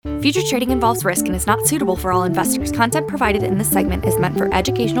Future trading involves risk and is not suitable for all investors. Content provided in this segment is meant for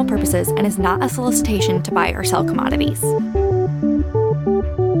educational purposes and is not a solicitation to buy or sell commodities.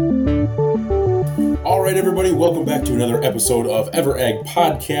 All right, everybody, welcome back to another episode of EverAg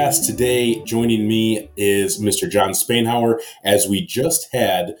Podcast. Today, joining me is Mr. Jon Spainhour, as we just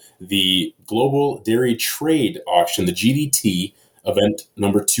had the Global Dairy Trade Auction, the GDT event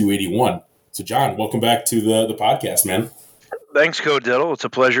number 281. So, John, welcome back to the podcast, man. Thanks, Code Diddle. It's a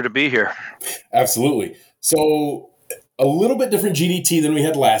pleasure to be here. Absolutely. So, a little bit different GDT than we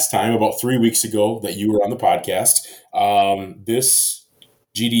had last time, about 3 weeks ago that you were on the podcast. This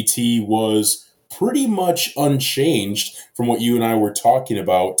GDT was pretty much unchanged from what you and I were talking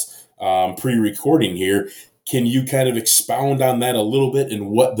about pre-recording here. Can you kind of expound on that a little bit and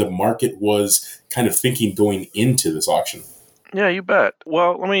what the market was kind of thinking going into this auction? Yeah, you bet.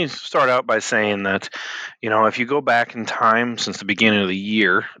 Well, let me start out by saying that, if you go back in time since the beginning of the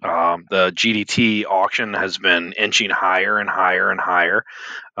year, the GDT auction has been inching higher and higher and higher.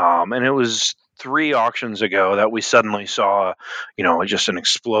 And it was 3 auctions ago that we suddenly saw, just an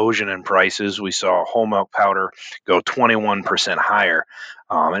explosion in prices. We saw whole milk powder go 21% higher.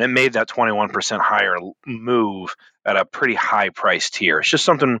 And it made that 21% higher move at a pretty high price tier. It's just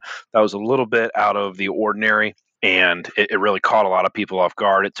something that was a little bit out of the ordinary. And it really caught a lot of people off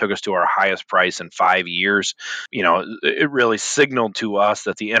guard. It took us to our highest price in 5 years. It really signaled to us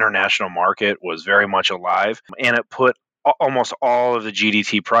that the international market was very much alive, and it put almost all of the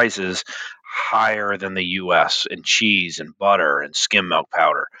GDT prices higher than the U.S. in cheese and butter and skim milk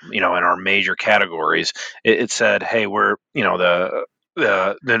powder. In our major categories, it said, "Hey, we're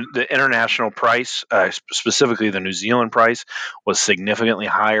the international price, specifically the New Zealand price, was significantly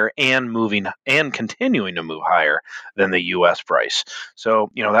higher and moving and continuing to move higher than the U.S. price."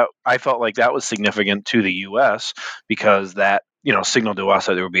 So, that I felt like that was significant to the U.S. because that, signaled to us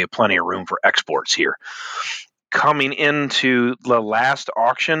that there would be plenty of room for exports here. Coming into the last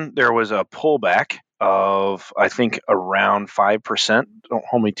auction, there was a pullback of, I think, around 5%. Don't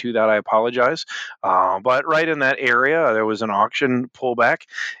hold me to that, I apologize. But right in that area, there was an auction pullback,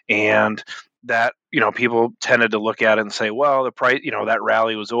 and that, people tended to look at it and say, well, the price, that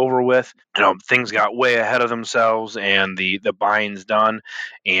rally was over with. Things got way ahead of themselves, and the buying's done,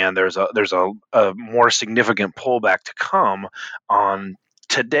 and there's a more significant pullback to come on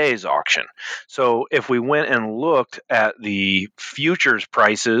today's auction. So if we went and looked at the futures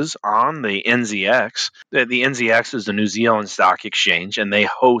prices on the NZX, the NZX is the New Zealand Stock Exchange, and they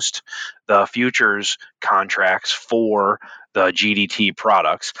host the futures contracts for the GDT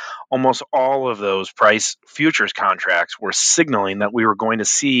products. Almost all of those price futures contracts were signaling that we were going to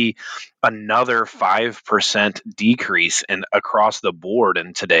see another 5% decrease across the board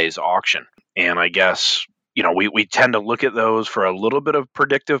in today's auction. And I guess we tend to look at those for a little bit of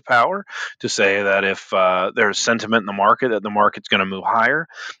predictive power to say that if there's sentiment in the market that the market's going to move higher,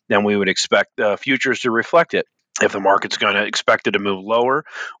 then we would expect the futures to reflect it. If the market's going to expect it to move lower,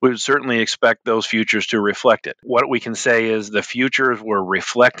 we would certainly expect those futures to reflect it. What we can say is the futures were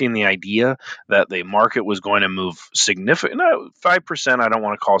reflecting the idea that the market was going to move 5%. I don't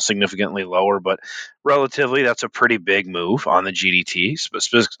want to call significantly lower, but relatively, that's a pretty big move on the GDT,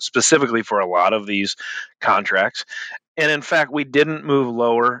 specifically for a lot of these contracts. And in fact, we didn't move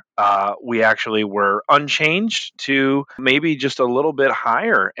lower. We actually were unchanged to maybe just a little bit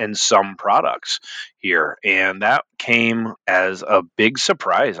higher in some products here. And that came as a big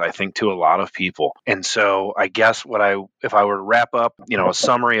surprise, I think, to a lot of people. And so I guess if I were to wrap up, a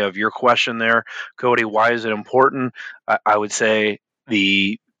summary of your question there, Cody, why is it important? I would say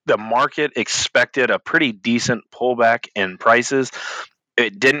the market expected a pretty decent pullback in prices.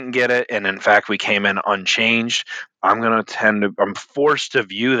 It didn't get it, and in fact, we came in unchanged. I'm forced to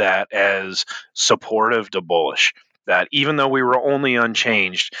view that as supportive to bullish. That even though we were only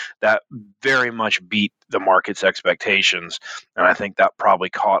unchanged, that very much beat the market's expectations, and I think that probably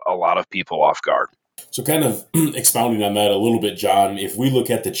caught a lot of people off guard. So kind of expounding on that a little bit, John, if we look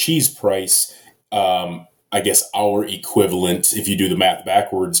at the cheese price, I guess our equivalent, if you do the math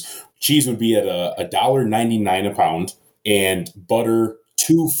backwards, cheese would be at $1.99 a pound, and butter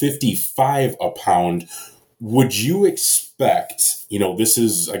 $2.55 a pound. Would you expect, this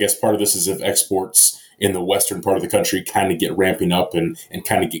is, I guess part of this is if exports in the western part of the country kind of get ramping up and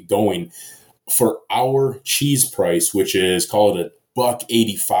kind of get going, for our cheese price, which is, call it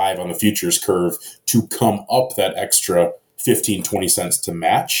 $1.85 on the futures curve, to come up that extra 15-20 cents to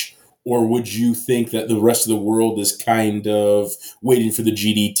match? Or would you think that the rest of the world is kind of waiting for the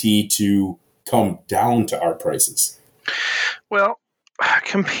GDT to come down to our prices? Well,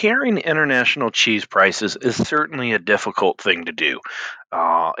 comparing international cheese prices is certainly a difficult thing to do.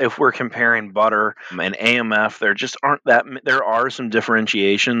 If we're comparing butter and AMF, there just aren't that. There are some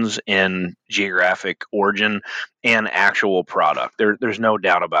differentiations in geographic origin and actual product. There's no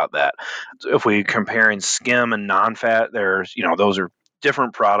doubt about that. If we comparing skim and non-fat, there's those are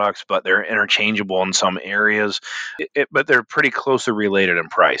different products, but they're interchangeable in some areas. But they're pretty closely related in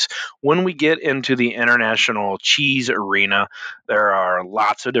price. When we get into the international cheese arena, there are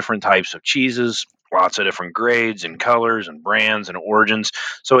lots of different types of cheeses, lots of different grades and colors and brands and origins.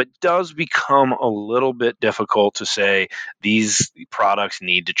 So it does become a little bit difficult to say these products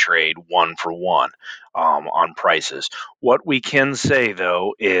need to trade one for one on prices. What we can say,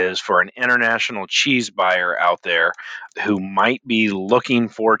 though, is for an international cheese buyer out there who might be looking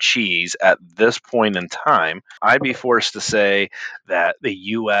for cheese at this point in time, I'd be forced to say that the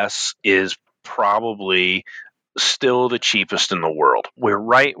U.S. is probably still the cheapest in the world. We're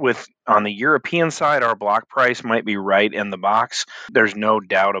right with on the European side, our block price might be right in the box. There's no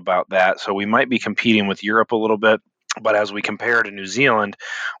doubt about that. So we might be competing with Europe a little bit. But as we compare to New Zealand,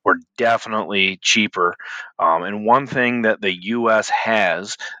 we're definitely cheaper. And one thing that the U.S.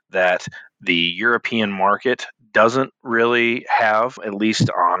 has that the European market doesn't really have, at least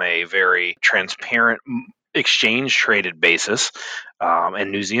on a very transparent exchange traded basis,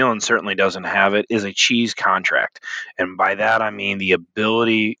 and New Zealand certainly doesn't have it, is a cheese contract. And by that, I mean the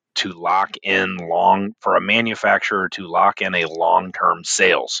ability to lock in for a manufacturer to lock in a long-term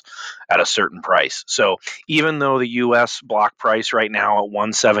sales at a certain price. So even though the US block price right now at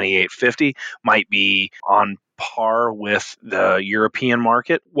 178.50 might be on par with the European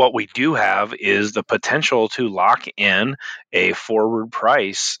market, what we do have is the potential to lock in a forward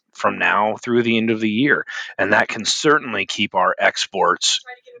price from now through the end of the year. And that can certainly keep our exports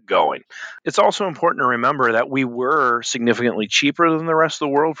going. It's also important to remember that we were significantly cheaper than the rest of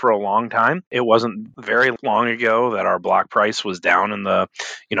the world for a long time. It wasn't very long ago that our block price was down in the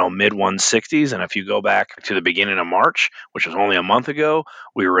mid 160s. And if you go back to the beginning of March, which was only a month ago,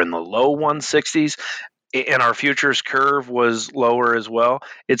 we were in the low 160s. And our futures curve was lower as well.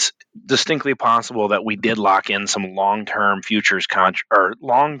 It's distinctly possible that we did lock in some long-term futures or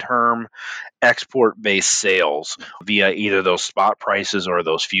long-term export-based sales via either those spot prices or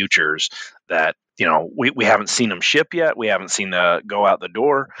those futures that we haven't seen them ship yet. We haven't seen them go out the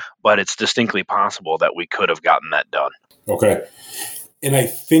door, but it's distinctly possible that we could have gotten that done. Okay. And I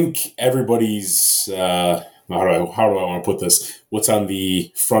think everybody's, how do I want to put this? What's on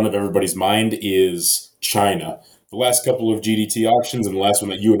the front of everybody's mind is China. The last couple of GDT auctions and the last one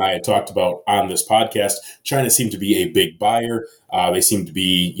that you and I had talked about on this podcast, China seemed to be a big buyer. They seem to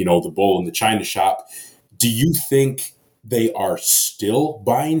be, the bull in the China shop. Do you think they are still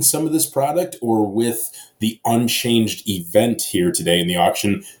buying some of this product, or with the unchanged event here today in the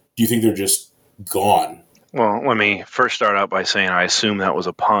auction, do you think they're just gone? Well, let me first start out by saying I assume that was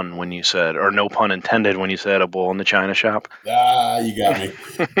a pun when you said, or no pun intended when you said a bull in the China shop. You got me.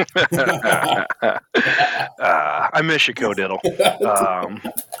 I miss you, Codiddle.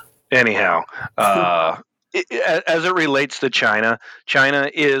 Anyhow, as it relates to China,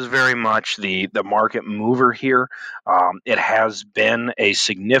 China is very much the market mover here. It has been a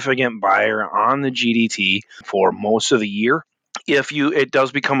significant buyer on the GDT for most of the year. It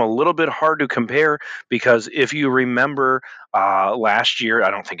does become a little bit hard to compare, because if you remember last year,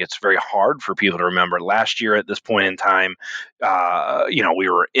 I don't think it's very hard for people to remember. Last year at this point in time, we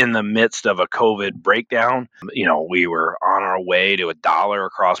were in the midst of a COVID breakdown. We were on our way to $1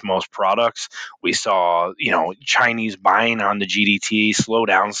 across most products. We saw, Chinese buying on the GDT slow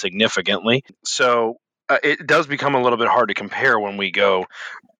down significantly. So it does become a little bit hard to compare when we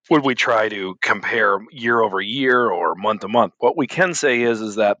try to compare year over year or month to month. What we can say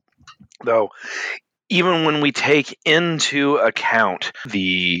is that, though, even when we take into account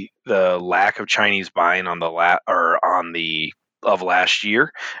the lack of Chinese buying on of last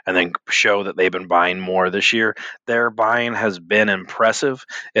year, and then show that they've been buying more this year, their buying has been impressive.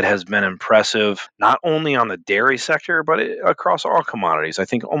 It has been impressive not only on the dairy sector, but across all commodities. I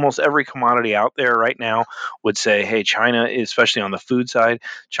think almost every commodity out there right now would say, hey, China, especially on the food side,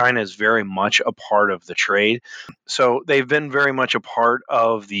 China is very much a part of the trade. So they've been very much a part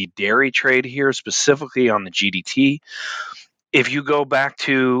of the dairy trade here, specifically on the GDT. If you go back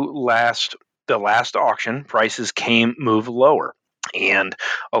to the last auction, prices moved lower. And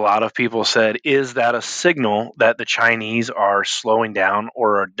a lot of people said, is that a signal that the Chinese are slowing down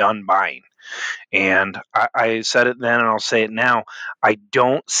or are done buying? And I said it then and I'll say it now. I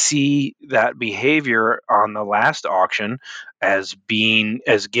don't see that behavior on the last auction as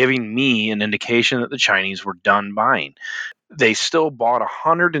giving me an indication that the Chinese were done buying. they still bought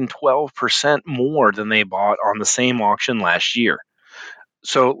 112% more than they bought on the same auction last year.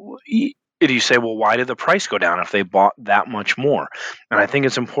 So you say, well, why did the price go down if they bought that much more? And I think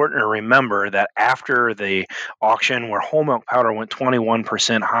it's important to remember that after the auction where whole milk powder went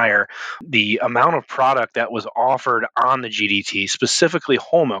 21% higher, the amount of product that was offered on the GDT, specifically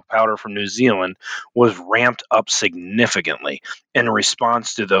whole milk powder from New Zealand, was ramped up significantly in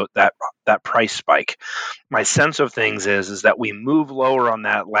response to that price spike. My sense of things is that we move lower on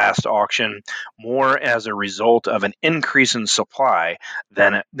that last auction more as a result of an increase in supply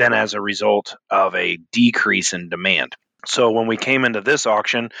than as a result of a decrease in demand. So when we came into this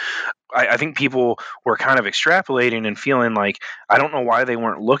auction, I think people were kind of extrapolating and feeling like, I don't know why they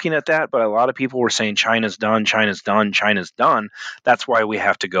weren't looking at that, but a lot of people were saying China's done, China's done, China's done. That's why we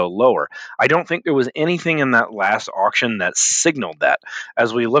have to go lower. I don't think there was anything in that last auction that signaled that.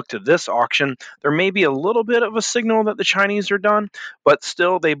 As we look to this auction, there may be a little bit of a signal that the Chinese are done, but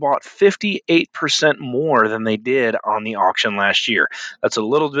still they bought 58% more than they did on the auction last year. That's a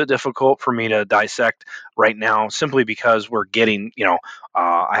little bit difficult for me to dissect right now, simply because we're getting,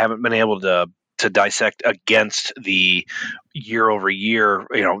 I haven't been able to dissect against the year over year.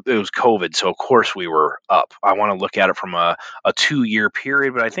 It was COVID, so of course we were up. I want to look at it from a 2-year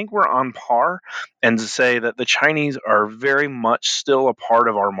period, but I think we're on par. And to say that the Chinese are very much still a part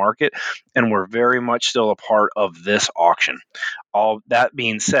of our market, and we're very much still a part of this auction. All that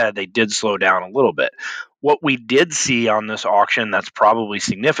being said, they did slow down a little bit. What we did see on this auction that's probably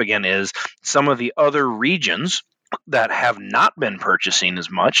significant is some of the other regions that have not been purchasing as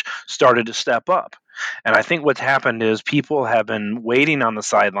much started to step up. And I think what's happened is people have been waiting on the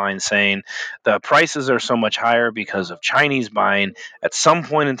sidelines saying the prices are so much higher because of Chinese buying. At some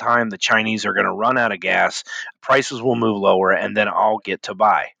point in time, the Chinese are going to run out of gas, prices will move lower, and then I'll get to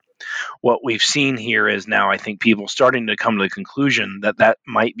buy. What we've seen here is now I think people starting to come to the conclusion that that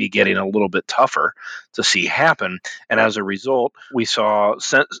might be getting a little bit tougher to see happen. And as a result, we saw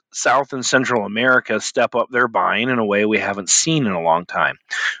South and Central America step up their buying in a way we haven't seen in a long time.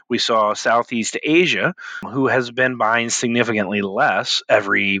 We saw Southeast Asia, who has been buying significantly less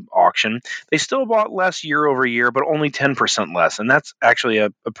every auction. They still bought less year over year, but only 10% less. And that's actually a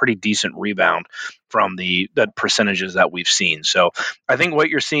pretty decent rebound from the percentages that we've seen. So I think what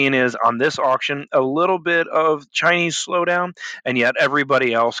you're seeing is on this auction, a little bit of Chinese slowdown, and yet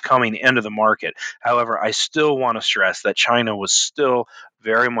everybody else coming into the market. However, I still want to stress that China was still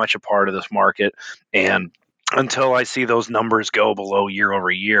very much a part of this market. And until I see those numbers go below year over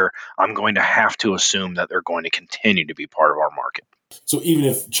year, I'm going to have to assume that they're going to continue to be part of our market. So even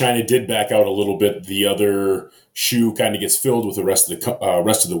if China did back out a little bit, the other shoe kind of gets filled with the rest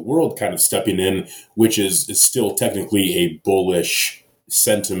of the world kind of stepping in, which is still technically a bullish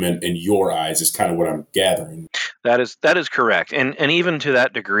sentiment in your eyes, is kind of what I'm gathering. That is correct, and even to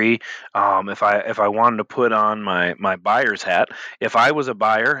that degree, if I wanted to put on my buyer's hat, if I was a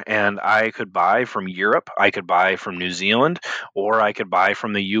buyer and I could buy from Europe, I could buy from New Zealand, or I could buy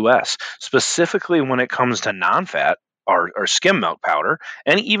from the U.S. Specifically when it comes to non-fat or skim milk powder,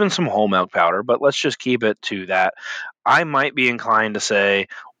 and even some whole milk powder, but let's just keep it to that. I might be inclined to say,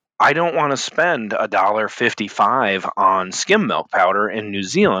 I don't want to spend $1.55 on skim milk powder in New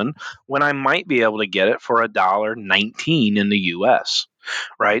Zealand when I might be able to get it for $1.19 in the US.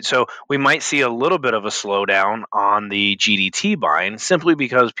 Right? So we might see a little bit of a slowdown on the GDT buying simply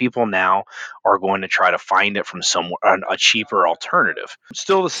because people now are going to try to find it from somewhere, a cheaper alternative.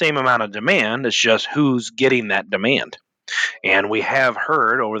 Still the same amount of demand, it's just who's getting that demand. And we have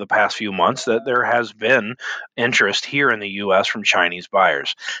heard over the past few months that there has been interest here in the U.S. from Chinese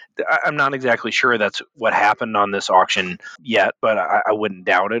buyers. I'm not exactly sure that's what happened on this auction yet, but I wouldn't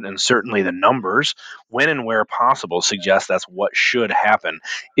doubt it. And certainly the numbers, when and where possible, suggest that's what should happen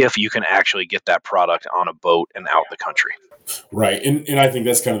if you can actually get that product on a boat and out the country. Right. And I think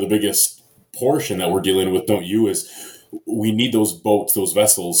that's kind of the biggest portion that we're dealing with, don't you, is we need those boats, those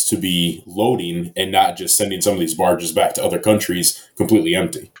vessels to be loading and not just sending some of these barges back to other countries completely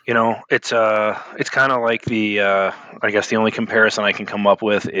empty. It's kind of like I guess the only comparison I can come up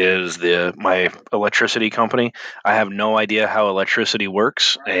with is my electricity company. I have no idea how electricity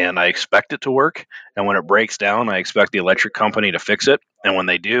works, and I expect it to work. And when it breaks down, I expect the electric company to fix it. And when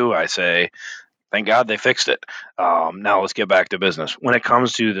they do, I say, thank God they fixed it. Now let's get back to business. When it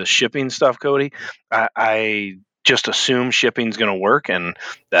comes to the shipping stuff, Cody, I just assume shipping's going to work and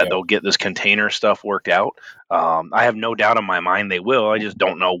that they'll get this container stuff worked out. I have no doubt in my mind they will. I just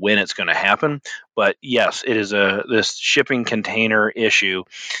don't know when it's going to happen. But yes, it is this shipping container issue,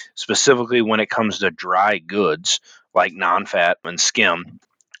 specifically when it comes to dry goods like non-fat and skim.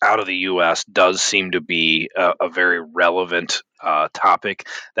 out of the U.S. does seem to be a very relevant topic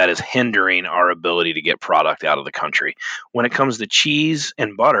that is hindering our ability to get product out of the country. When it comes to cheese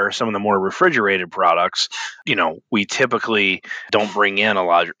and butter, some of the more refrigerated products, we typically don't bring in a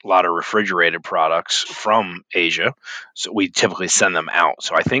lot of refrigerated products from Asia, so we typically send them out.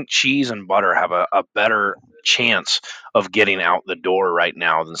 So I think cheese and butter have a better chance of getting out the door right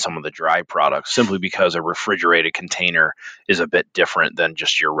now than some of the dry products, simply because a refrigerated container is a bit different than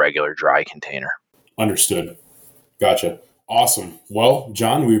just your regular dry container. Understood. Gotcha. Awesome. Well,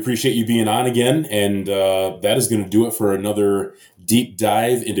 Jon, we appreciate you being on again, and that is going to do it for another deep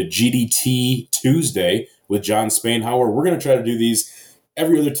dive into GDT Tuesday with Jon Spainhour. We're going to try to do these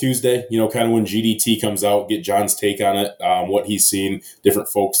every other Tuesday, kind of when GDT comes out, get Jon's take on it, what he's seen, different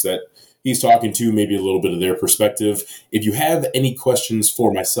folks that he's talking to, maybe a little bit of their perspective. If you have any questions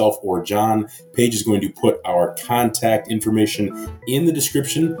for myself or Jon, Paige is going to put our contact information in the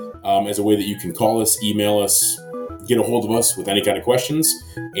description as a way that you can call us, email us, get a hold of us with any kind of questions.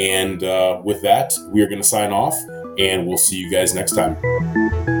 And with that, we are going to sign off, and we'll see you guys next time.